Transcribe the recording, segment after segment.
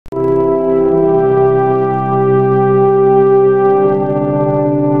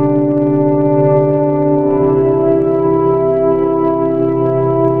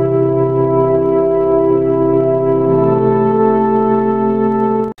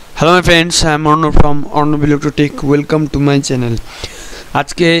Hello my friends, I am ARNAB from ARNAB ELECTRO. Welcome to my channel.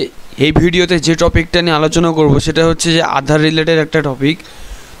 আজকে এই ভিডিওতে যে টপিকটা নিয়ে আলোচনা করব সেটা হচ্ছে যে আধার রিলেটেড একটা টপিক।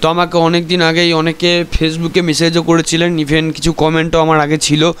 তো আমাকে অনেক দিন আগেই অনেকে ফেসবুকে মেসেজও করেছিলেন, ইভেন কিছু কমেন্টও আমার আগে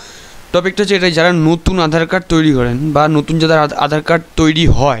ছিল। টপিকটা হচ্ছে এটা, যারা নতুন আধার কার্ড তৈরি করেন বা নতুন যাদের আধার কার্ড তৈরি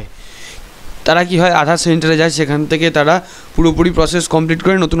হয় তারা কি হয়, আধার সেন্টারে যায়, সেখান থেকে তারা পুরোপুরি প্রসেস কমপ্লিট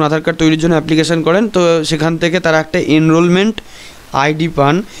করে নতুন আধার কার্ড তৈরির জন্য অ্যাপ্লিকেশন করেন। তো সেখান থেকে তারা একটা এনরোলমেন্ট আইডি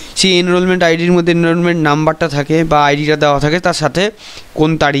পান। সেই এনরোলমেন্ট আইডির মধ্যে এনরোলমেন্ট নাম্বারটা থাকে বা আইডিটা দেওয়া থাকে, তার সাথে কোন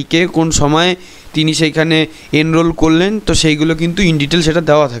তারিখে কোন সময়ে তিনি সেইখানে এনরোল করলেন, তো সেইগুলো কিন্তু ইন ডিটেল সেটা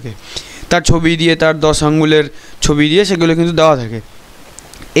দেওয়া থাকে। তার ছবি দিয়ে, তার 10 আঙ্গুলের ছবি দিয়ে সেগুলো কিন্তু দেওয়া থাকে।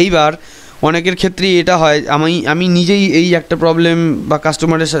 এইবার অনেকের ক্ষেত্রেই এটা হয়, আমি নিজেই এই একটা প্রবলেম বা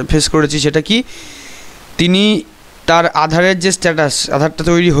কাস্টমারের ফেস করেছি। সেটা কি, তিনি তার আধারের যে স্ট্যাটাস, আধারটা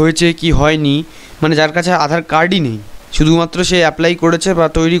তৈরি হয়েছে কি হয়নি, মানে যার কাছে আধার কার্ডই নেই, শুধুমাত্র সে অ্যাপ্লাই করেছে বা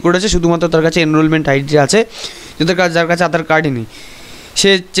তৈরি করেছে, শুধুমাত্র তার কাছে এনরোলমেন্ট আইডি আছে, যার কাছে আধার কার্ডই নেই,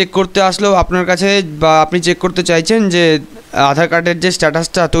 সে চেক করতে আসলেও আপনার কাছে, বা আপনি চেক করতে চাইছেন যে আধার কার্ডের যে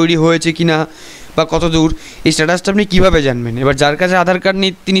স্ট্যাটাসটা তৈরি হয়েছে কি না বা কত দূর, এই স্ট্যাটাসটা আপনি কীভাবে জানবেন? এবার যার কাছে আধার কার্ড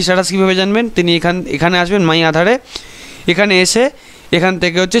নেই তিনি স্ট্যাটাস কীভাবে জানবেন? তিনি এখানে আসবেন মাই আধারে, এখানে এসে এখান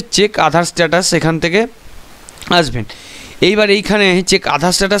থেকে হচ্ছে চেক আধার স্ট্যাটাস, এখান থেকে আসবেন। এইবার এইখানে চেক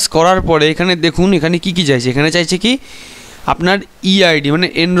আধার স্ট্যাটাস করার পরে এখানে দেখুন এখানে কি চাইছে। এখানে চাইছে কি আপনার ইআইডি, মানে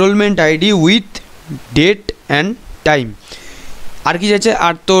enrolment ID with date and time. আর কি চাইছে,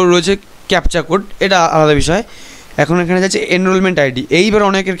 আর তো রয়েছে ক্যাপচা কোড, এটা আলাদা বিষয়। এখন এখানে চাইছে এনরোলমেন্ট আইডি। এইবার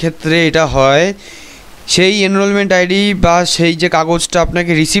অনেকের ক্ষেত্রে এটা হয়, সেই এনরোলমেন্ট আইডি বা সেই যে কাগজটা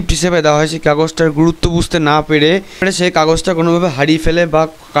আপনাকে রিসিপ্ট হিসেবে দেওয়া হয়, সেই কাগজটার গুরুত্ব বুঝতে না পেরে সেই কাগজটা কোনোভাবে হারিয়ে ফেলে, বা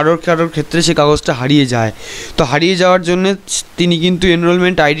কারোর ক্ষেত্রে সেই কাগজটা হারিয়ে যায়। তো হারিয়ে যাওয়ার জন্য তিনি কিন্তু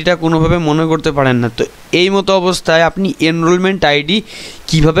এনরোলমেন্ট আইডিটা কোনোভাবে মনে করতে পারেন না। তো এই মতো অবস্থায় আপনি এনরোলমেন্ট আইডি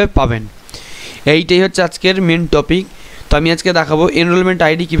কীভাবে পাবেন, এইটাই হচ্ছে আজকের মেন টপিক। তো আমি আজকে দেখাবো এনরোলমেন্ট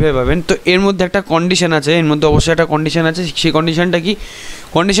আইডি কীভাবে পাবেন। তো এর মধ্যে একটা কন্ডিশন আছে, এর মধ্যে অবশ্যই একটা কন্ডিশন আছে। সেই কন্ডিশনটা কি?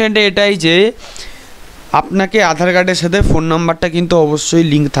 কন্ডিশনটা এটাই যে আপনাকে আধার কার্ডের সাথে ফোন নাম্বারটা কিন্তু অবশ্যই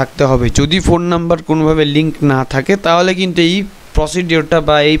লিঙ্ক থাকতে হবে। যদি ফোন নাম্বার কোনোভাবে লিঙ্ক না থাকে তাহলে কিন্তু এই প্রসিডিওরটা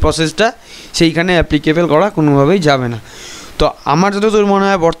বা এই প্রসেসটা সেইখানে অ্যাপ্লিকেবল করা কোনোভাবেই যাবে না। তো আমার যতদূর মনে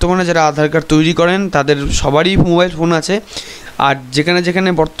হয় বর্তমানে যারা আধার কার্ড তৈরি করেন তাদের সবারই মোবাইল ফোন আছে, আর যেখানে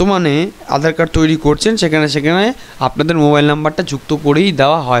বর্তমানে আধার কার্ড তৈরি করছেন সেখানে আপনাদের মোবাইল নাম্বারটা যুক্ত করেই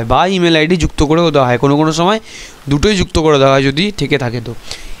দেওয়া হয়, বা ইমেল আইডি যুক্ত করেও দেওয়া হয়, কোনো সময় দুটোই যুক্ত করে দেওয়া হয় যদি থেকে থাকে। তো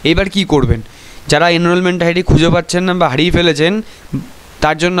এইবার কি করবেন, যারা এনরোলমেন্ট আইডি খুঁজে পাচ্ছেন না বা হারিয়ে ফেলেছেন,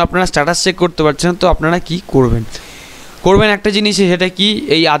 তার জন্য আপনারা স্ট্যাটাস চেক করতে পারছেন, তো আপনারা কি করবেন একটা জিনিসই, সেটা কি,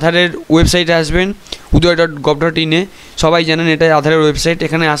 এই আধারের ওয়েবসাইটে আসবেন, uday.gov.in। সবাই জানেন এটা আধারের ওয়েবসাইট।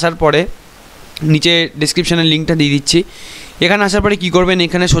 এখানে আসার পরে নিচে ডিসক্রিপশানের লিঙ্কটা দিয়ে দিচ্ছি। এখানে আসার পরে কী করবেন,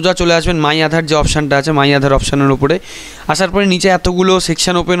 এখানে সোজা চলে আসবেন মাই আধার যে অপশানটা আছে, মাই আধার অপশানের উপরে আসার পরে নিচে এতগুলো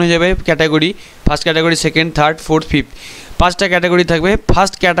সেকশান ওপেন হয়ে যাবে, category, first category, second, third, fourth, fifth, 5টা ক্যাটাগরি থাকবে।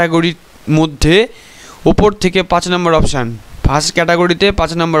 ফার্স্ট ক্যাটাগরির মধ্যে ওপর থেকে 5 নম্বর অপশান, ফার্স্ট ক্যাটাগরিতে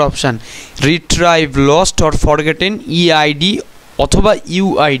 5 নম্বর option, retrieve lost or forgotten EID অথবা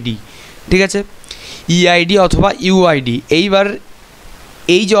ইউআইডি। ঠিক আছে, ইআইডি অথবা ইউআইডি। এইবার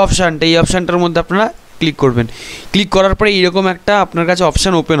এই যে অপশানটা, এই অপশানটার মধ্যে আপনারা ক্লিক করবেন। ক্লিক করার পরে এইরকম একটা আপনার কাছে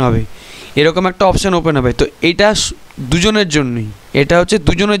অপশান ওপেন হবে, এরকম একটা অপশান ওপেন হবে। তো এটা দুজনের জন্যই, এটা হচ্ছে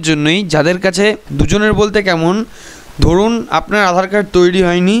দুজনের জন্যই, যাদের কাছে, দুজনের বলতে কেমন, ধরুন আপনার আধার কার্ড তৈরি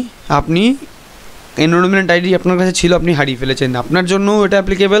হয়নি, আপনি এনরোলমেন্ট আইডি আপনার কাছে ছিল, আপনি হারিয়ে ফেলেছেন, আপনার জন্যও এটা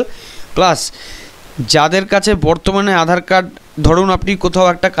অ্যাপ্লিকেবল। প্লাস যাদের কাছে বর্তমানে আধার কার্ড, ধরুন আপনি কোথাও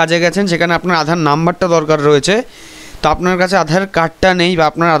একটা কাজে গেছেন, সেখানে আপনার আধার নাম্বারটা দরকার রয়েছে, তো আপনার কাছে আধার কার্ডটা নেই বা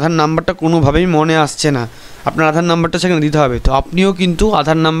আপনার আধার নাম্বারটা কোনোভাবেই মনে আসছে না, আপনার আধার নাম্বারটা সেখানে দিতে হবে, তো আপনিও কিন্তু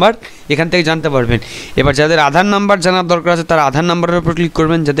আধার নাম্বার এখান থেকে জানতে পারবেন। এবার যাদের আধার নাম্বার জানার দরকার আছে তারা আধার নাম্বারের উপর ক্লিক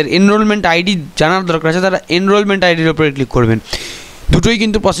করবেন, যাদের এনরোলমেন্ট আইডি জানার দরকার আছে তারা এনরোলমেন্ট আইডির উপরে ক্লিক করবেন। দুটোই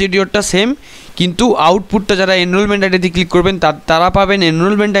কিন্তু প্রসিডিওরটা সেম, কিন্তু আউটপুটটা যারা এনরোলমেন্ট আইডিতে ক্লিক করবেন তারা পাবেন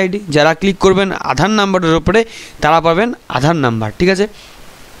এনরোলমেন্ট আইডি, যারা ক্লিক করবেন আধার নাম্বারের উপরে তারা পাবেন আধার নাম্বার। ঠিক আছে,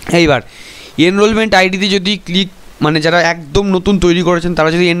 এইবার এনরোলমেন্ট আইডিতে যদি ক্লিক, মানে যারা একদম নতুন তৈরি করেছেন তারা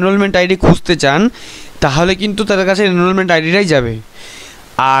যদি এনরোলমেন্ট আইডি খুঁজতে চান তাহলে কিন্তু তাদের কাছে এনরোলমেন্ট আইডিটাই যাবে।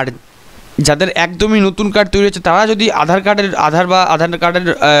 আর যাদের একদমই নতুন কার্ড তৈরি হচ্ছে তারা যদি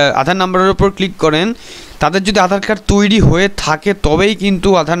আধার নাম্বারের উপর ক্লিক করেন, তাদের যদি আধার কার্ড তৈরি হয়ে থাকে তবেই কিন্তু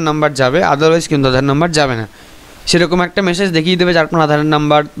আধার নাম্বার যাবে, আদারওয়াইজ কিন্তু আধার নাম্বার যাবে না। সেরকম একটা মেসেজ দেখিয়ে দেবে যে আপনার আধার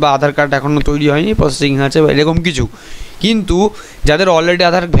নাম্বার বা আধার কার্ড এখনও তৈরি হয়নি, প্রসেসিং আছে বা এরকম কিছু। কিন্তু যাদের অলরেডি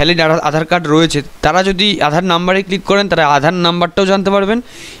ভ্যালিড আধার কার্ড রয়েছে তারা যদি আধার নাম্বারে ক্লিক করেন তারা আধার নাম্বারটাও জানতে পারবেন,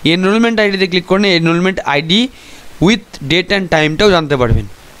 এনরোলমেন্ট আইডিতে ক্লিক করেন enrolment ID with date and টাইমটাও জানতে পারবেন।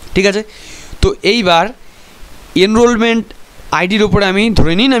 ঠিক আছে। তো এইবার এনরোলমেন্ট আইডির উপরে আমি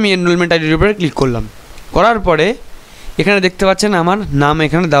ধরে নিন আমি এনরোলমেন্ট আইডির উপরে ক্লিক করলাম, করার পরে এখানে দেখতে পাচ্ছেন আমার নাম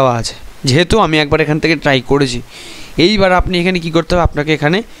এখানে দেওয়া আছে, যেহেতু আমি একবার এখান থেকে ট্রাই করেছি। এইবার আপনি এখানে কি করতে হবে, আপনাকে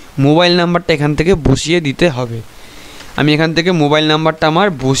এখানে মোবাইল নাম্বারটা এখান থেকে বসিয়ে দিতে হবে। আমি এখান থেকে মোবাইল নাম্বারটা আমার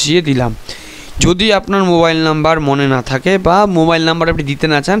বসিয়ে দিলাম। যদি আপনার মোবাইল নাম্বার মনে না থাকে বা মোবাইল নাম্বার আপনি দিতে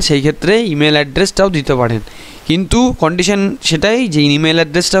না চান, সেই ক্ষেত্রে ইমেল অ্যাড্রেসটাও দিতে পারেন, কিন্তু কন্ডিশন সেটাই যে ইমেল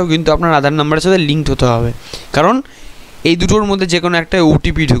অ্যাড্রেসটাও কিন্তু আপনার আধার নাম্বারের সাথে লিঙ্কড হতে হবে, কারণ এই দুটোর মধ্যে যে কোনো একটা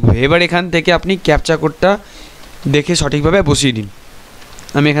ওটিপি ঢুকবে। এবার এখান থেকে আপনি ক্যাপচা কোডটা দেখে সঠিকভাবে বসিয়ে দিন।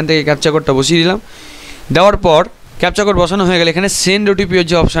 আমি এখান থেকে ক্যাপচা কোডটা বসিয়ে দিলাম। দেওয়ার পর ক্যাপচা কোড বসানো হয়ে গেলে এখানে সেন্ড ওটিপির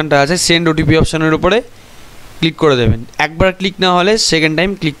যে অপশানটা আছে, সেন্ড ওটিপি অপশানের উপরে ক্লিক করে দেবেন। একবার ক্লিক না হলে সেকেন্ড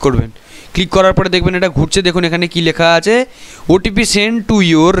টাইম ক্লিক করবেন। ক্লিক করার পরে দেখবেন এটা ঘুরছে, দেখুন এখানে কি লেখা আছে, OTP send to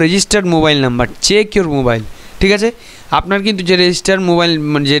your registered mobile number, check your mobile. ঠিক আছে, আপনার কিন্তু যে রেজিস্টার্ড মোবাইল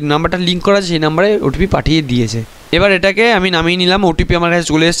মানে যে নাম্বারটা লিঙ্ক করা আছে সেই নাম্বারে ওটিপি পাঠিয়ে দিয়েছে। এবার এটাকে আমি নামিয়ে নিলাম, ওটিপি আমার কাছে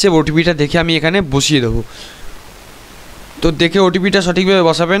চলে এসেছে। ওটিপিটা দেখে আমি এখানে বসিয়ে দেবো। তো দেখে ওটিপিটা সঠিকভাবে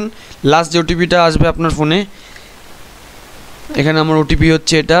বসাবেন। লাস্ট যে ওটিপিটা আসবে আপনার ফোনে, এখানে আমার ওটিপি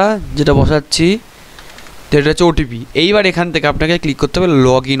হচ্ছে এটা যেটা বসাচ্ছি, তো এটা হচ্ছে ওটিপি। এইবার এখান থেকে আপনাকে ক্লিক করতে হবে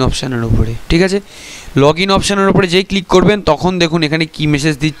লগ ইন অপশানের উপরে। ঠিক আছে, লগ ইন অপশানের উপরে যেই ক্লিক করবেন তখন দেখুন এখানে কি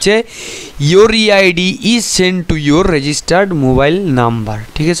মেসেজ দিচ্ছে, your EID is send to your registered mobile number.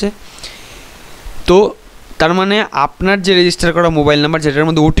 ঠিক আছে, তো তার মানে আপনার যে রেজিস্টার করা মোবাইল নাম্বার যেটার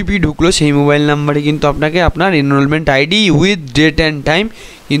মধ্যে ওটিপি ঢুকলো সেই মোবাইল নাম্বারে কিন্তু আপনাকে আপনার enrolment ID with date and time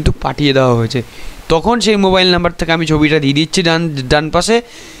কিন্তু পাঠিয়ে দেওয়া হয়েছে। তখন সেই মোবাইল নাম্বার থেকে আমি ছবিটা দিয়ে দিচ্ছি ডান পাশে,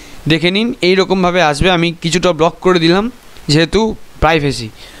 দেখে নিন এইরকমভাবে আসবে। আমি কিছুটা ব্লক করে দিলাম যেহেতু প্রাইভেসি।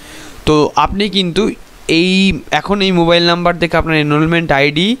 তো আপনি কিন্তু এখন এই মোবাইল নাম্বার থেকে আপনার enrolment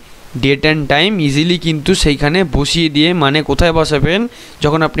ID date and time easily কিন্তু সেইখানে বসিয়ে দিয়ে, মানে কোথায় বসাবেন,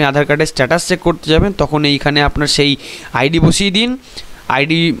 যখন আপনি আধার কার্ডের স্ট্যাটাস চেক করতে যাবেন তখন এইখানে আপনার সেই আইডি বসিয়ে দিন।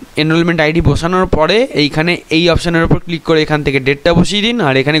 আইডি এনরোলমেন্ট আইডি বসানোর পরে এইখানে এই অপশানের উপর ক্লিক করে এখান থেকে ডেটটা বসিয়ে দিন,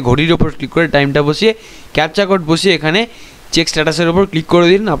 আর এখানে ঘড়ির ওপর ক্লিক করে টাইমটা বসিয়ে ক্যাপচা কোড বসিয়ে এখানে চেক স্ট্যাটাসের ওপর ক্লিক করে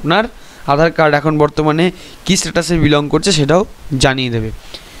দিন। আপনার আধার কার্ড এখন বর্তমানে কী স্ট্যাটাসে বিলং করছে সেটাও জানিয়ে দেবে।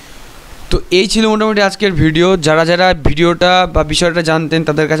 তো এই ছিল মোটামুটি আজকের ভিডিও। যারা যারা ভিডিওটা বা বিষয়টা জানতেন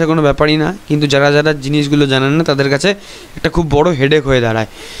তাদের কাছে কোনো ব্যাপারই না, কিন্তু যারা যারা জিনিসগুলো জানেন না তাদের কাছে একটা খুব বড় হেডেক হয়ে দাঁড়ায়।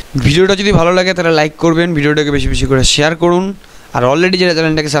 ভিডিওটা যদি ভালো লাগে তাহলে লাইক করবেন, ভিডিওটাকে বেশি বেশি করে শেয়ার করুন। আর অলরেডি যারা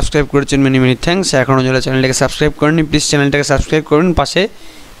চ্যানেলটাকে সাবস্ক্রাইব করেছেন মেনি মেনি থ্যাঙ্কস। এখনও যারা চ্যানেলটাকে সাবস্ক্রাইব করেননি প্লিজ চ্যানেলটাকে সাবস্ক্রাইব করুন, পাশে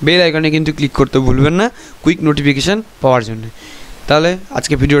বেল আইকনে কিন্তু ক্লিক করতে ভুলবেন না কুইক নোটিফিকেশান পাওয়ার জন্য। তাহলে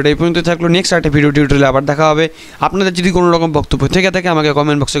আজকে ভিডিওটা এই পর্যন্ত থাকলো, নেক্সট একটা ভিডিও টিউটোরিয়ালে আবার দেখা হবে। আপনাদের যদি কোনো রকম বক্তব্য থেকে থাকে আমাকে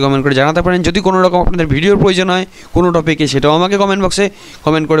কমেন্ট বক্সে কমেন্ট করে জানাতে পারেন। যদি কোনো রকম আপনাদের ভিডিওর প্রয়োজন হয় কোনো টপিকে, সেটাও আমাকে কমেন্ট বক্সে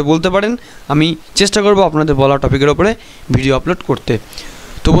কমেন্ট করে বলতে পারেন। আমি চেষ্টা করব আপনাদের বলা টপিকের ওপরে ভিডিও আপলোড করতে।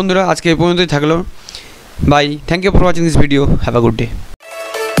 তো বন্ধুরা আজকে এই পর্যন্তই থাকলো, by, thank you for watching this video, have a good day.